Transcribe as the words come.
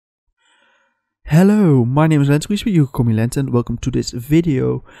Hello, my name is Lens, but you can call me Lens, and welcome to this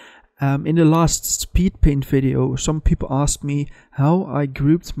video. In the last speed paint video, some people asked me how I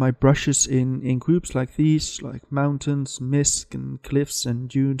grouped my brushes in groups like these, like mountains, mist, and cliffs, and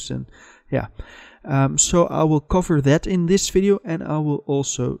dunes, and yeah. So I will cover that in this video, and I will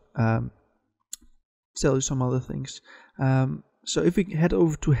also tell you some other things. So if we head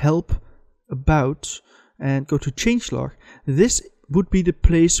over to Help, About, and go to Changelog, this would be the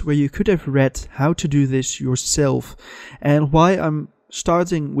place where you could have read how to do this yourself. And why I'm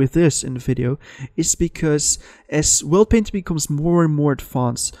starting with this in the video is because as Worldpainter becomes more and more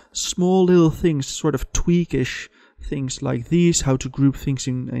advanced, small little things, sort of tweakish things like these, how to group things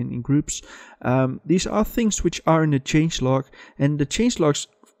in groups, these are things which are in the changelog, and the changelogs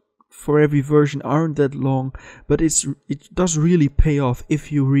for every version aren't that long, but it does really pay off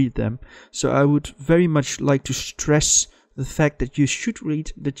if you read them. So I would very much like to stress the fact that you should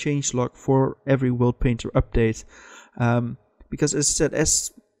read the changelog for every Worldpainter update, because as I said,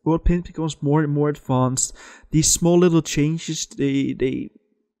 as Worldpainter becomes more and more advanced, these small little changes they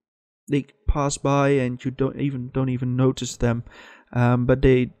pass by and you don't even notice them, but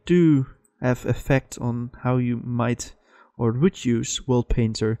they do have effect on how you might or would use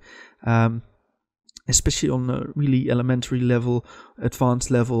Worldpainter, especially on a really elementary level,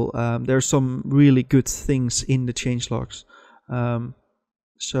 advanced level. There are some really good things in the changelogs.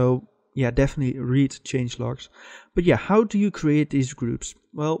 So yeah, definitely read changelogs. But yeah, how do you create these groups?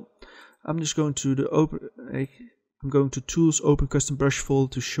 Well, I'm just going to I'm going to Tools, Open Custom Brush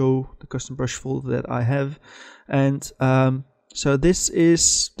Folder to show the custom brush folder that I have, and so this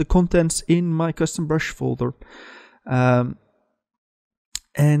is the contents in my custom brush folder, and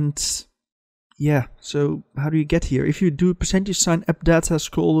yeah, so how do you get here? If you do %sign up data,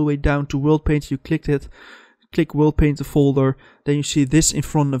 scroll all the way down to Worldpainter, you click it, click Worldpainter folder, then you see this in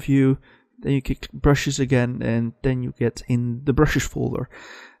front of you, then you click brushes again, and then you get in the brushes folder.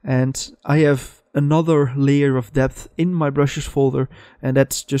 And I have another layer of depth in my brushes folder, and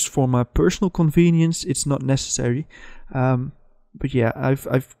that's just for my personal convenience. It's not necessary, but yeah,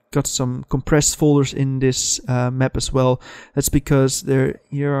 I've got some compressed folders in this map as well. That's because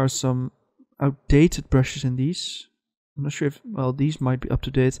here are some outdated brushes in these. I'm not sure if, well, these might be up to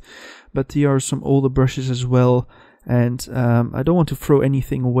date, but here are some older brushes as well, and I don't want to throw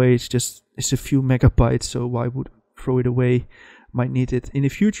anything away. It's a few megabytes, so why would throw it away? Might need it in the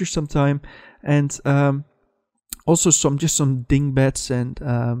future sometime. And also some dingbats, and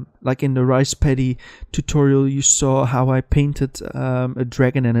like in the rice paddy tutorial you saw how I painted a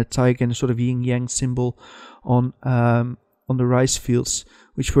dragon and a tiger and a sort of yin yang symbol on the rice fields,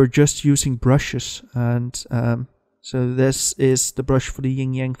 which were just using brushes. And so this is the brush for the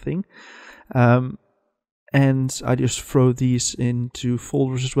yin yang thing, and I just throw these into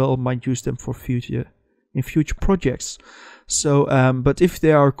folders as well. Might use them for future projects. So but if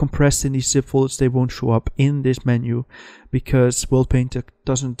they are compressed in these zip folders, they won't show up in this menu because Worldpainter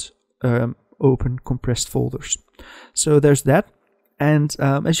doesn't open compressed folders. So there's that. And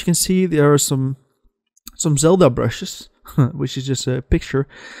as you can see, there are some Zelda brushes which is just a picture,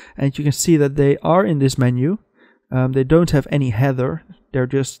 and you can see that they are in this menu. They don't have any header, they're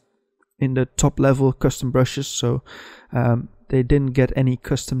just in the top level custom brushes, so they didn't get any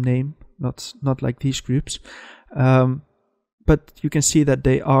custom name, not like these groups. But you can see that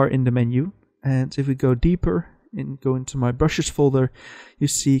they are in the menu, and if we go deeper and go into my brushes folder, you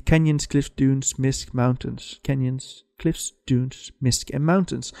see canyons, cliffs, dunes, mist, mountains. Canyons, cliffs, dunes, mist, and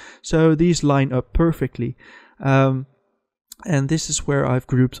mountains. So these line up perfectly. And this is where I've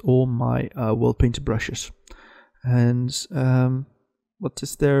grouped all my Worldpainter brushes. And what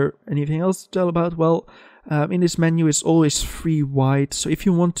is there anything else to tell about? Well, in this menu it's always free wide, so if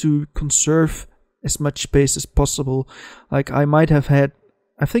you want to conserve as much space as possible, like I might have had,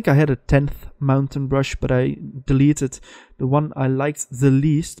 I think I had a 10th mountain brush, but I deleted the one I liked the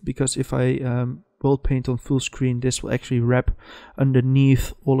least, because if I world paint on full screen, this will actually wrap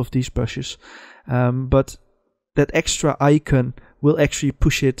underneath all of these brushes. But that extra icon will actually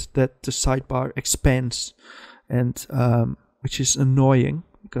push it that the sidebar expands, and which is annoying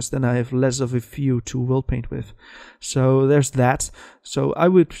because then I have less of a view to world paint with. So there's that. So I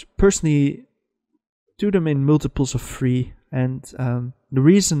would personally do them in multiples of 3, and the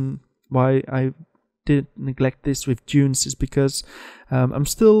reason why I did neglect this with dunes is because I'm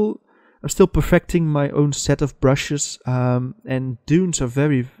still perfecting my own set of brushes, and dunes are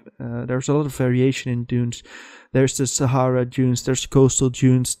very there's a lot of variation in dunes. There's the Sahara dunes, there's coastal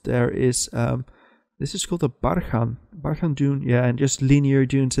dunes, there is this is called a Barchan dune, yeah, and just linear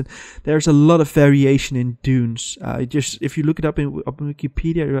dunes. And there's a lot of variation in dunes. If you look it up in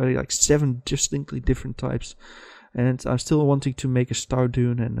Wikipedia, there are like 7 distinctly different types. And I'm still wanting to make a star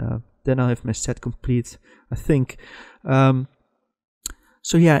dune, and then I'll have my set complete, I think.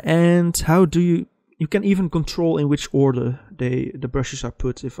 So yeah, and how do you can even control in which order the brushes are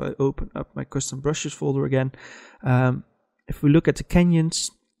put. If I open up my custom brushes folder again, if we look at the canyons,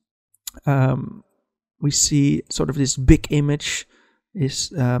 we see sort of this big image is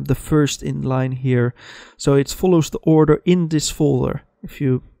the first in line here. So it follows the order in this folder, if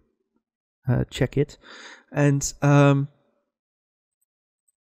you check it. And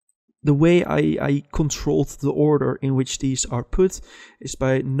the way I controlled the order in which these are put is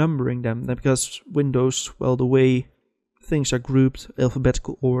by numbering them. Because Windows, well, the way things are grouped,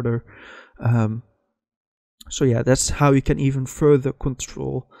 alphabetical order. So yeah, that's how you can even further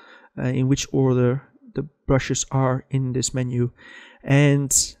control in which order the brushes are in this menu.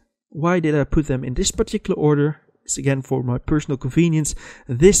 And why did I put them in this particular order? It's again for my personal convenience.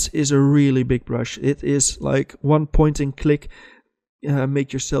 This is a really big brush. It is like one point and click,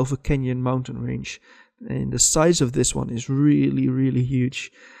 make yourself a canyon mountain range. And the size of this one is really, really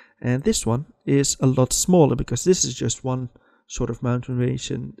huge. And this one is a lot smaller because this is just one sort of mountain range,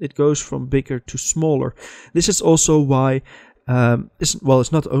 and it goes from bigger to smaller. This is also why,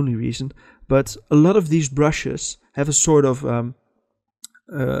 it's not the only reason, but a lot of these brushes have a sort of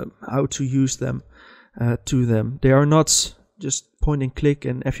how to use them to them. They are not just point and click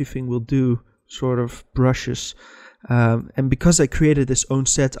and everything will do sort of brushes. And because I created this own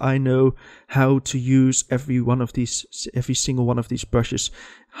set, I know how to use every single one of these brushes,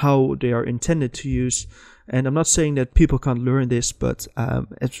 how they are intended to use. And I'm not saying that people can't learn this, but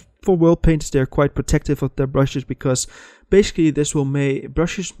for Worldpainters, they're quite protective of their brushes, because basically this will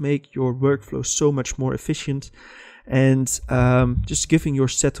brushes make your workflow so much more efficient. And just giving your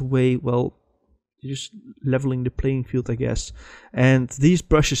set away, well, you're just leveling the playing field, I guess. And these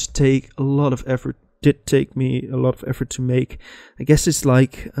brushes take a lot of effort. Did take me a lot of effort to make. I guess it's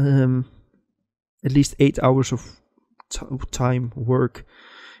like at least 8 hours of time work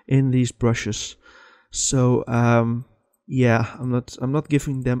in these brushes. So yeah, I'm not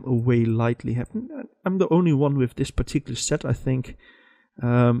giving them away lightly. I'm the only one with this particular set, I think.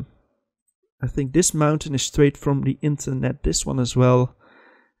 I think this mountain is straight from the internet. This one as well,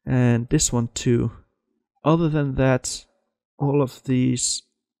 and this one too. Other than that, all of these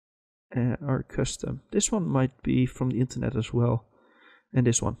are custom. This one might be from the internet as well, and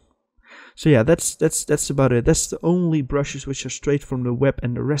this one. So yeah, that's about it. That's the only brushes which are straight from the web,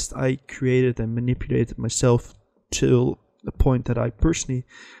 and the rest I created and manipulated myself till the point that I personally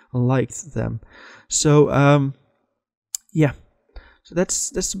liked them. So yeah, so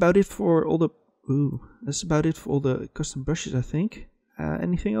that's about it for all the custom brushes, I think.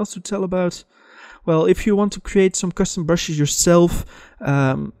 Anything else to tell about? Well, if you want to create some custom brushes yourself,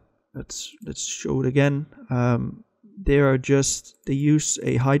 let's show it again. They use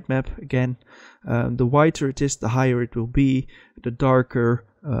a height map again. The whiter it is, the higher it will be. The darker,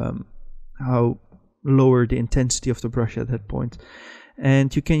 how lower the intensity of the brush at that point.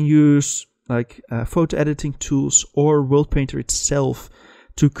 And you can use like photo editing tools or Worldpainter itself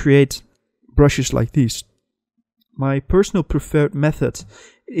to create brushes like these. My personal preferred method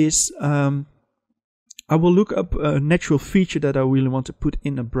is I will look up a natural feature that I really want to put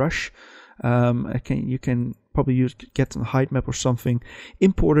in a brush. You can probably get a height map or something,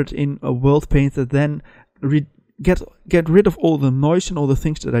 import it in a Worldpainter, then get rid of all the noise and all the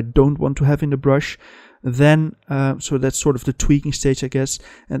things that I don't want to have in the brush. Then so that's sort of the tweaking stage, I guess,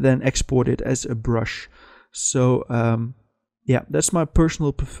 and then export it as a brush. So yeah, that's my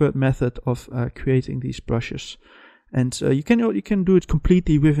personal preferred method of creating these brushes. And you can do it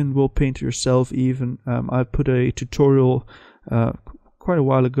completely within Worldpainter yourself. Even I put a tutorial quite a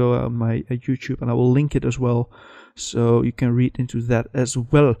while ago on my YouTube, and I will link it as well, so you can read into that as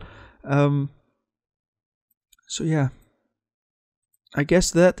well. So yeah, I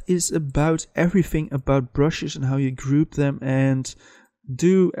guess that is about everything about brushes and how you group them, and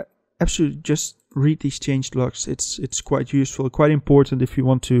do absolutely just read these change logs. It's quite useful, quite important if you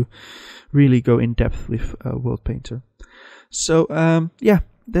want to really go in depth with Worldpainter. So yeah,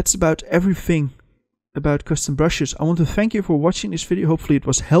 that's about everything about custom brushes. I want to thank you for watching this video. Hopefully it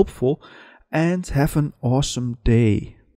was helpful, and have an awesome day.